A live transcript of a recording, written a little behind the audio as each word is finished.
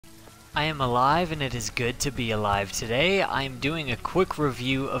I am alive and it is good to be alive. Today I am doing a quick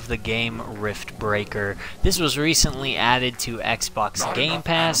review of the game Riftbreaker. This was recently added to Xbox Game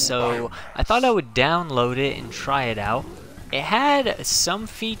Pass, so I thought I would download it and try it out. It had some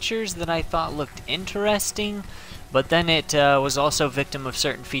features that I thought looked interesting, but then it was also victim of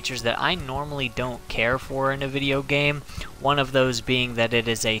certain features that I normally don't care for in a video game. One of those being that it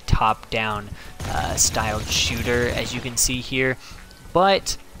is a top-down styled shooter, as you can see here.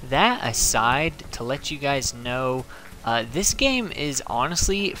 But that aside, to let you guys know, this game is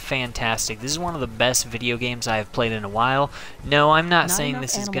honestly fantastic. This is one of the best video games I have played in a while. No, I'm not saying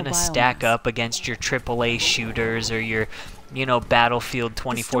this is going to stack up against your AAA shooters or your, Battlefield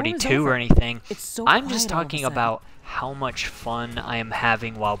 2042 or anything. I'm just talking about how much fun I am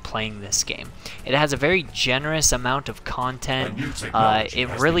having while playing this game. It has a very generous amount of content.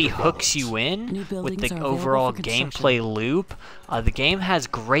 It really hooks you in with the overall gameplay loop. The game has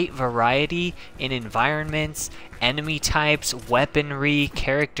great variety in environments, enemy types, weaponry,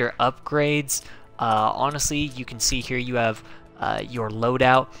 character upgrades. Honestly, you can see here you have your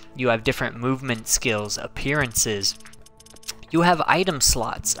loadout, you have different movement skills, appearances. You have item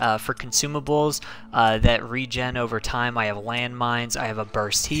slots for consumables that regen over time. I have landmines. I have a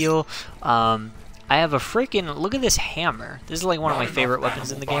burst heal. I have a freaking, look at this hammer. This is like one of my favorite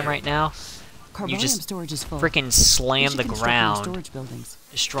weapons in the game right now. You just freaking slam the ground,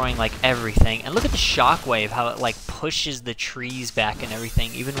 destroying like everything. And look at the shockwave, how it like pushes the trees back and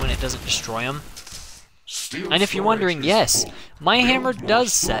everything, even when it doesn't destroy them. And if you're wondering, yes, my hammer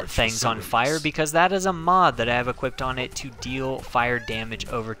does set things on fire because that is a mod that I have equipped on it to deal fire damage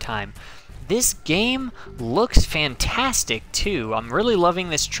over time. This game looks fantastic too. I'm really loving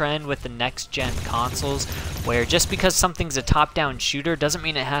this trend with the next-gen consoles where just because something's a top-down shooter doesn't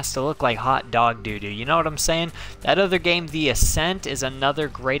mean it has to look like hot dog doo-doo. You know what I'm saying? That other game, The Ascent, is another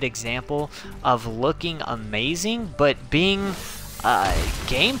great example of looking amazing, but being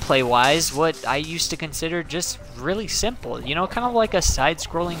gameplay-wise, what I used to consider just really simple. Kind of like a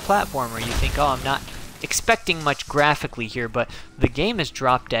side-scrolling platformer. You think, oh, I'm not expecting much graphically here, but the game is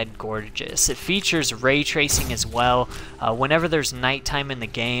drop-dead gorgeous. It features ray tracing as well. Whenever there's nighttime in the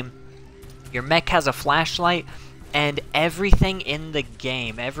game, your mech has a flashlight, and everything in the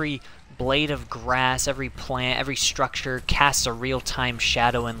game, every blade of grass, every plant, every structure casts a real-time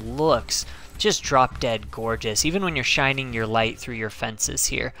shadow and looks just drop dead gorgeous, even when you're shining your light through your fences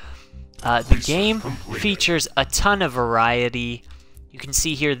here. The game features a ton of variety. You can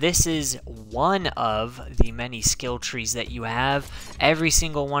see here, this is one of the many skill trees that you have. Every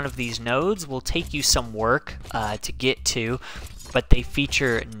single one of these nodes will take you some work to get to, but they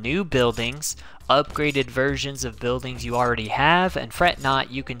feature new buildings, upgraded versions of buildings you already have, and fret not,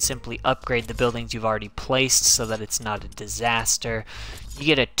 you can simply upgrade the buildings you've already placed so that it's not a disaster. You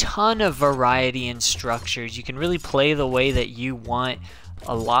get a ton of variety in structures. You can really play the way that you want.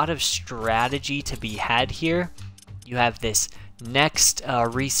 A lot of strategy to be had here. You have this next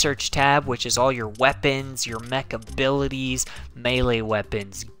research tab, which is all your weapons, your mech abilities, melee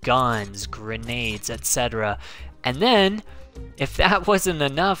weapons, guns, grenades, etc. And then, if that wasn't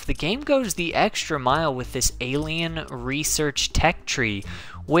enough, the game goes the extra mile with this alien research tech tree,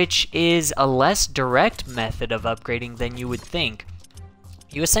 which is a less direct method of upgrading than you would think.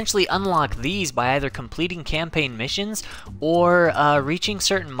 You essentially unlock these by either completing campaign missions or reaching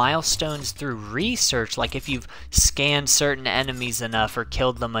certain milestones through research, like if you've scanned certain enemies enough or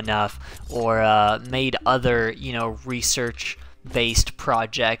killed them enough or made other, research-based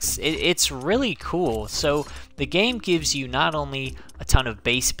projects. It's really cool. So the game gives you not only a ton of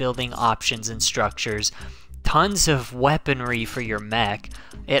base building options and structures, tons of weaponry for your mech,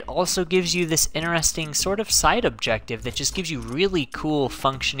 it also gives you this interesting sort of side objective that just gives you really cool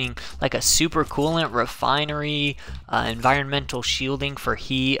functioning, like a super coolant refinery, environmental shielding for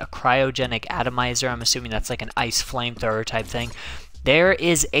heat, a cryogenic atomizer. I'm assuming that's like an ice flamethrower type thing. There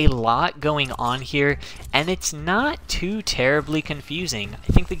is a lot going on here, and it's not too terribly confusing.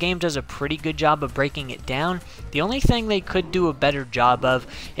 I think the game does a pretty good job of breaking it down. The only thing they could do a better job of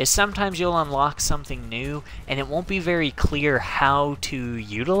is sometimes you'll unlock something new, and it won't be very clear how to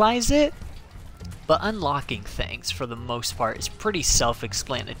utilize it. But unlocking things, for the most part, is pretty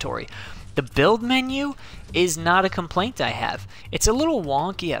self-explanatory. The build menu is not a complaint I have. It's a little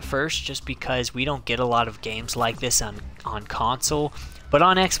wonky at first just because we don't get a lot of games like this on console, but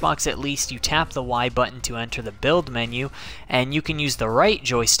on Xbox at least you tap the Y button to enter the build menu, and you can use the right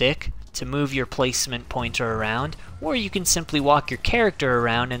joystick to move your placement pointer around, or you can simply walk your character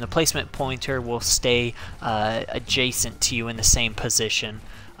around and the placement pointer will stay adjacent to you in the same position.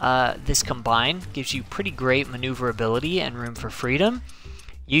 This combined gives you pretty great maneuverability and room for freedom.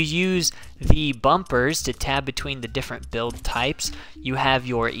 You use the bumpers to tab between the different build types. You have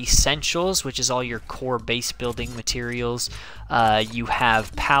your essentials, which is all your core base building materials. You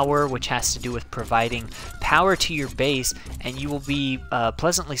have power, which has to do with providing power to your base, and you will be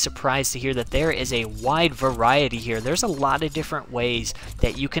pleasantly surprised to hear that there is a wide variety here. There's a lot of different ways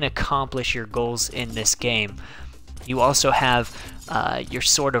that you can accomplish your goals in this game. You also have your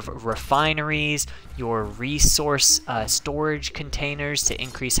sort of refineries, your resource storage containers to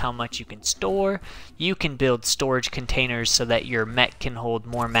increase how much you can store. You can build storage containers so that your mech can hold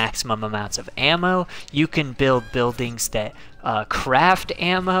more maximum amounts of ammo. You can build buildings that craft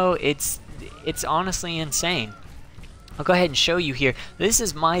ammo. It's honestly insane. I'll go ahead and show you here. This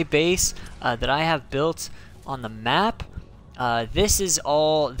is my base that I have built on the map. This is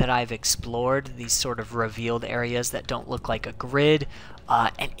all that I've explored, these sort of revealed areas that don't look like a grid,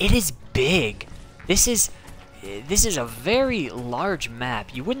 and it is big. This is a very large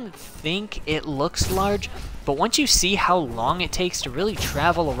map. You wouldn't think it looks large, but once you see how long it takes to really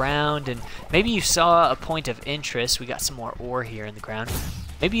travel around, and maybe you saw a point of interest. We got some more ore here in the ground.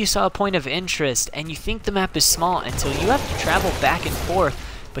 Maybe you saw a point of interest and you think the map is small until you have to travel back and forth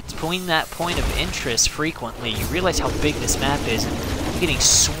between that point of interest frequently. You realize how big this map is, and I'm getting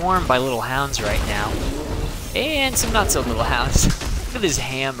swarmed by little hounds right now. And some not so little hounds. Look at this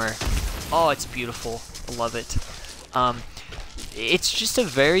hammer. Oh, it's beautiful. I love it. It's just a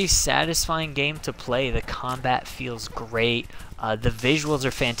very satisfying game to play. The combat feels great. The visuals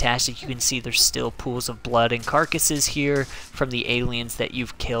are fantastic. You can see there's still pools of blood and carcasses here from the aliens that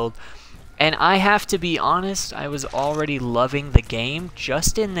you've killed. And I have to be honest, I was already loving the game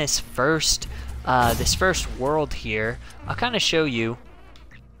just in this first world here. I'll kind of show you.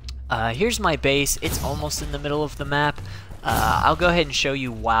 Here's my base. It's almost in the middle of the map. I'll go ahead and show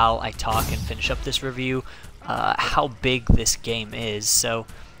you while I talk and finish up this review how big this game is. So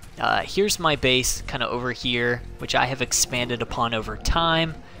here's my base kind of over here, which I have expanded upon over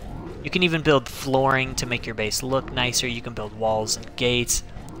time. You can even build flooring to make your base look nicer. You can build walls and gates.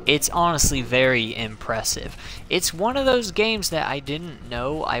 It's honestly very impressive. It's one of those games that I didn't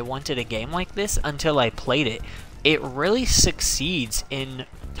know I wanted a game like this until I played it. It really succeeds in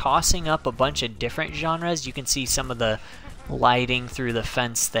tossing up a bunch of different genres. You can see some of the lighting through the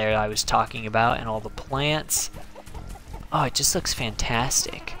fence there I was talking about, and all the plants. Oh, it just looks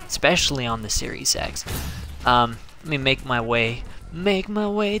fantastic, especially on the Series X. Let me make my way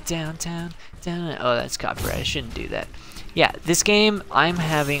downtown. Oh, that's copyright. I shouldn't do that. Yeah, this game, I'm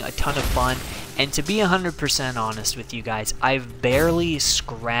having a ton of fun, and to be 100% honest with you guys, I've barely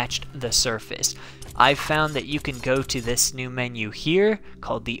scratched the surface. I've found that you can go to this new menu here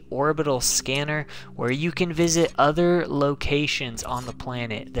called the Orbital Scanner, where you can visit other locations on the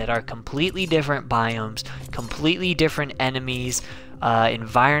planet that are completely different biomes, completely different enemies,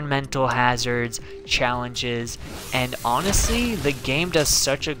 environmental hazards, challenges, and honestly, the game does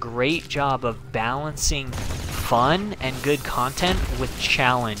such a great job of balancing fun and good content with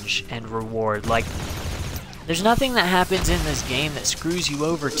challenge and reward. Like, there's nothing that happens in this game that screws you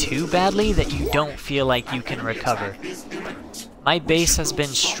over too badly that you don't feel like you can recover. My base has been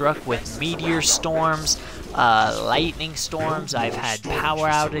struck with meteor storms, lightning storms. I've had power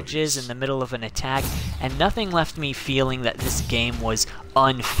outages in the middle of an attack, and nothing left me feeling that this game was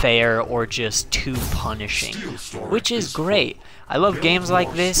unfair or just too punishing, which is great. I love games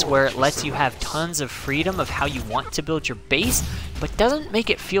like this where it lets you have tons of freedom of how you want to build your base, but doesn't make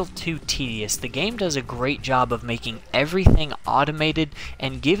it feel too tedious. The game does a great job of making everything automated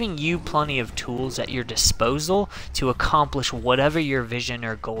and giving you plenty of tools at your disposal to accomplish whatever your vision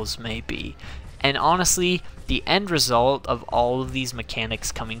or goals may be. And honestly, the end result of all of these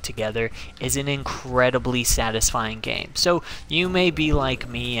mechanics coming together is an incredibly satisfying game. So you may be like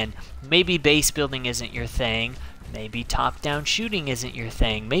me, and maybe base building isn't your thing, maybe top-down shooting isn't your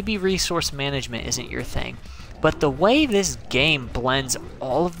thing, maybe resource management isn't your thing. But the way this game blends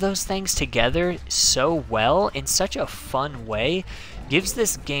all of those things together so well in such a fun way gives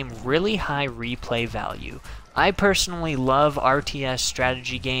this game really high replay value. I personally love RTS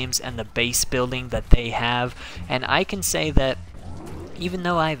strategy games and the base building that they have, and I can say that even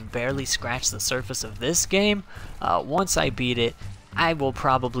though I've barely scratched the surface of this game, once I beat it, I will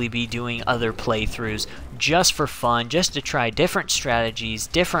probably be doing other playthroughs just for fun, just to try different strategies,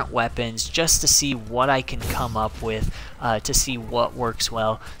 different weapons, just to see what I can come up with, to see what works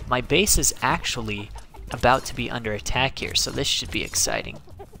well. My base is actually about to be under attack here, so this should be exciting.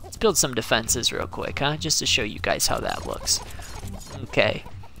 Let's build some defenses real quick, huh? Just to show you guys how that looks. Okay.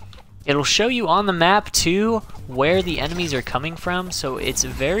 It'll show you on the map, too, where the enemies are coming from, so it's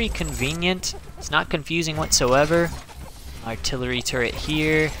very convenient. It's not confusing whatsoever. artillery turret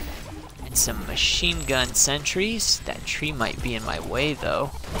here, and some machine gun sentries. That tree might be in my way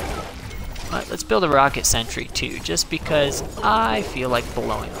though. But let's build a rocket sentry too, just because I feel like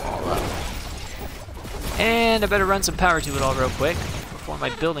blowing them all up. And I better run some power to it all real quick before my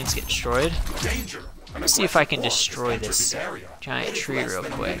buildings get destroyed. Let's see if I can destroy this giant tree real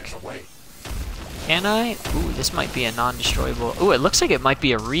quick. Can I? Ooh, this might be a non-destroyable. Ooh, it looks like it might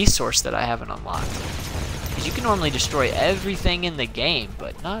be a resource that I haven't unlocked. Because you can normally destroy everything in the game,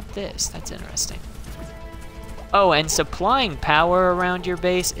 but not this. That's interesting. Oh, and supplying power around your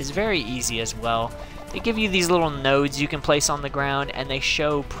base is very easy as well. They give you these little nodes you can place on the ground, and they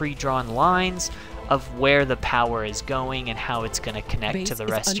show pre-drawn lines of where the power is going and how it's going to connect to the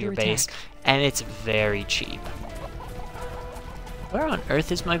rest of your base, and it's very cheap. Where on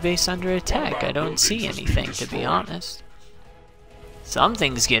earth is my base under attack? I don't see anything, to be honest.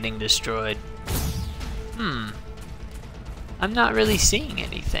 Something's getting destroyed. I'm not really seeing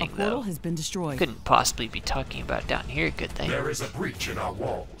anything, though. Portal has been destroyed. Couldn't possibly be talking about down here, could they? There is a breach in our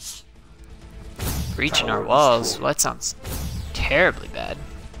walls. Breach in our walls? Well, that sounds terribly bad.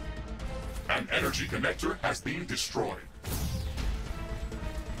 An energy connector has been destroyed.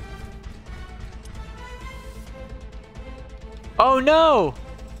 Oh no!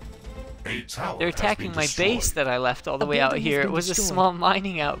 A tower They're attacking my has been base that I left all the A way out building has here. It been was a destroyed. small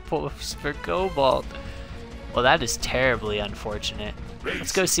mining outpost for cobalt. Well, that is terribly unfortunate.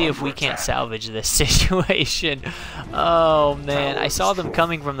 Let's go see if we can't salvage this situation. Oh man, I saw them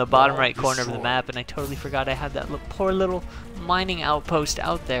coming from the bottom right corner of the map, and I totally forgot I had that poor little mining outpost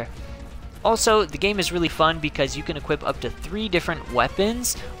out there. Also, the game is really fun because you can equip up to 3 different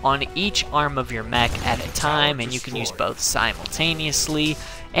weapons on each arm of your mech at a time, and you can use both simultaneously,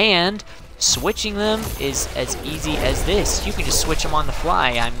 and switching them is as easy as this. You can just switch them on the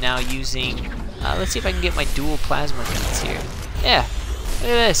fly. I'm now using, let's see if I can get my dual plasma guns here. Yeah, look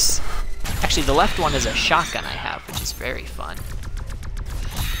at this. Actually, the left one is a shotgun I have, which is very fun.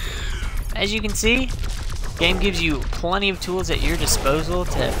 As you can see, the game gives you plenty of tools at your disposal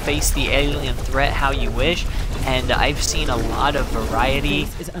to face the alien threat how you wish, and I've seen a lot of variety.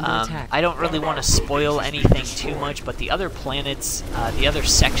 I don't really want to spoil anything too much, but the other planets, the other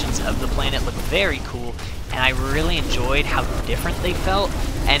sections of the planet look very cool, and I really enjoyed how different they felt,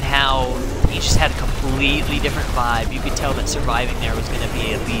 and how each just had a completely different vibe. You could tell that surviving there was going to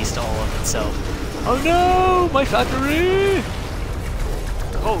be a beast all of itself. Oh no, my factory!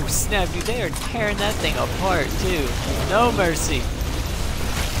 Oh snap, dude, they are tearing that thing apart too. No mercy.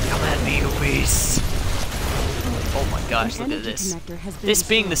 Come at me, you beasts. Oh my gosh, look at this. This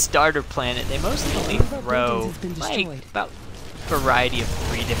being the starter planet, they mostly only throw like about a variety of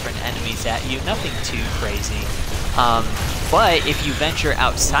 3 different enemies at you. Nothing too crazy. But if you venture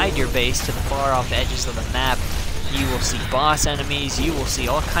outside your base to the far off edges of the map, you will see boss enemies, you will see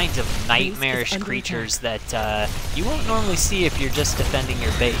all kinds of nightmarish creatures that you won't normally see if you're just defending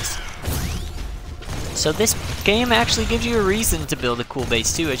your base. So this game actually gives you a reason to build a cool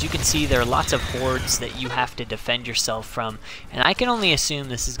base too. As you can see, there are lots of hordes that you have to defend yourself from, and I can only assume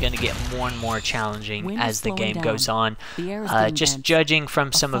this is going to get more and more challenging as the game goes on. Just judging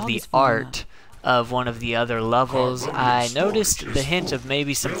from some of the art of one of the other levels, I noticed the hint of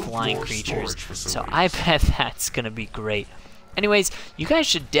maybe some flying creatures, so I bet that's gonna be great. Anyways, you guys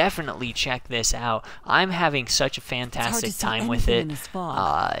should definitely check this out. I'm having such a fantastic time with it.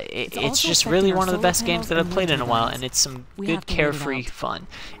 It's just really one of the best games that I've played in a while, and it's some good carefree fun.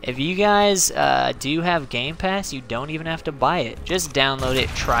 If you guys do have Game Pass, you don't even have to buy it. Just download it,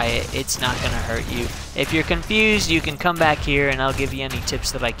 try it. It's not going to hurt you. If you're confused, you can come back here, and I'll give you any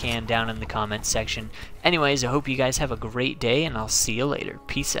tips that I can down in the comments section. Anyways, I hope you guys have a great day, and I'll see you later.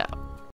 Peace out.